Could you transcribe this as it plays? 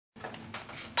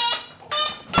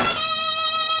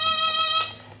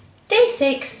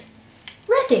6,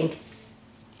 Reading.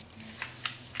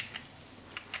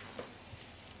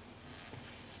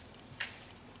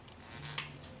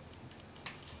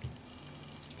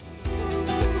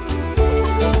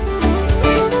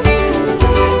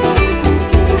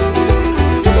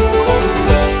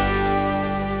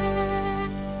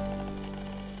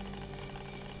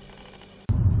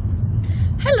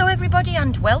 Hello everybody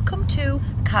and welcome to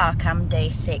Car Cam Day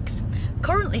 6.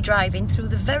 Currently driving through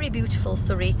the very beautiful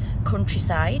Surrey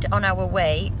countryside on our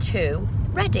way to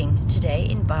Reading today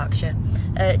in Berkshire.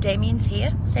 Damien's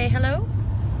here, say hello.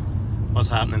 What's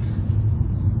happening?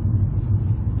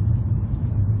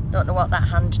 Don't know what that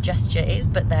hand gesture is,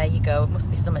 but there you go, it must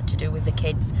be something to do with the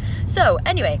kids. So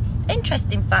anyway,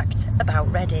 interesting fact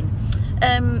about Reading.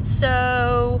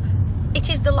 So it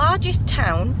is the largest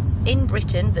town in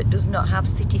Britain that does not have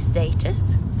city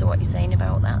status. So what are you saying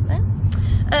about that then?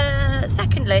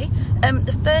 Secondly,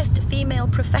 the first female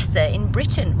professor in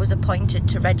Britain was appointed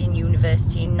to Reading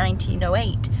University in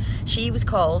 1908. She was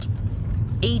called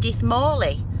Edith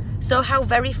Morley. So how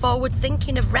very forward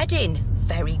thinking of Reading.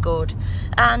 Very good.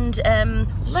 And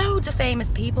loads of famous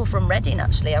people from Reading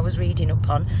actually I was reading up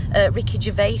on. Ricky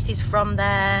Gervais is from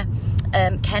there,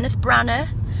 Kenneth Branagh,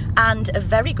 and a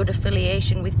very good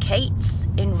affiliation with Kate's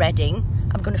in Reading.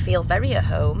 I'm going to feel very at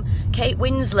home. Kate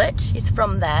Winslet is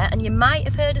from there, and you might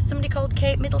have heard of somebody called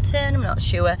Kate Middleton, I'm not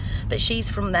sure, but she's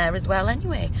from there as well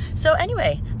anyway. So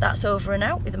anyway, that's over and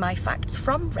out with my facts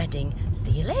from Reading.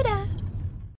 See you later.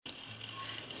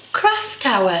 Craft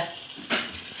Tower.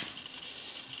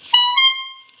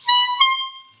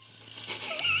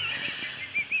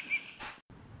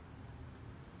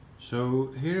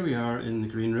 So here we are in the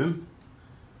green room.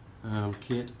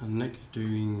 Kate and Nick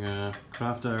doing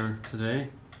craft hour today,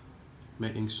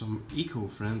 making some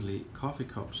eco-friendly coffee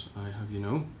cups, I have you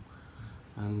know.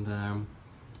 And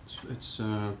it's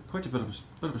quite a bit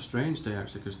of a strange day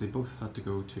actually, because they both had to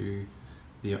go to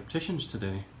the opticians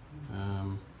today.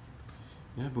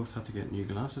 Yeah, both had to get new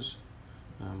glasses.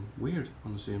 Weird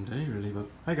on the same day really, but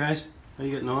hi guys, how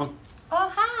you getting on?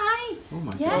 Oh hi! Oh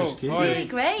my yeah, gosh, Kate. really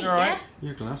great, right. yeah.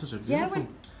 Your glasses are beautiful.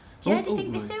 Yeah, do you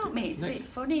think they suit me? It's a bit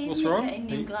funny, What's isn't wrong? it, getting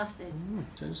new glasses?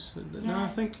 No, I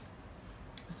think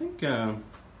I don't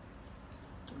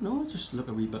know, just look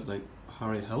a wee bit like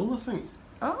Harry Hill, I think.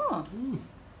 Oh,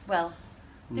 well,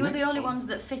 they were the only ones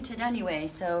that fitted anyway,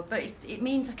 so, but it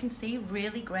means I can see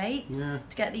really great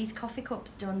to get these coffee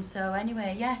cups done, so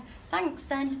anyway, yeah, thanks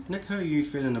then. Nick, how are you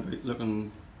feeling about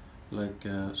looking like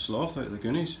Sloth out of the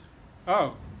Goonies?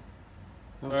 Oh.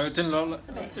 It didn't look.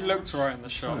 It looked right in the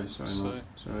Sorry, shot. sorry.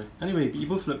 Anyway, but you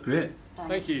both look great.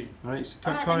 Thank you. Right,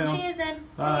 Alright carry then, on. cheers then.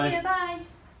 Bye. See you, bye.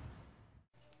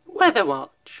 Weather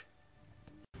Watch.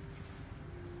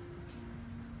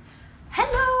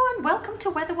 Hello and welcome to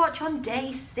Weather Watch on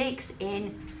day 6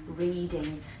 in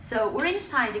Reading. So we're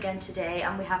inside again today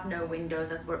and we have no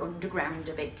windows as we're underground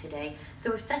a bit today. So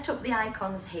we've set up the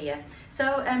icons here.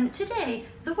 So today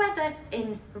the weather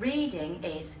in Reading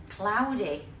is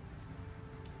cloudy.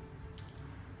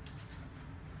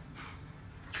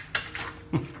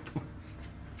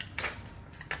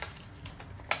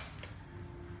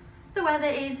 The weather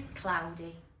is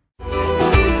cloudy.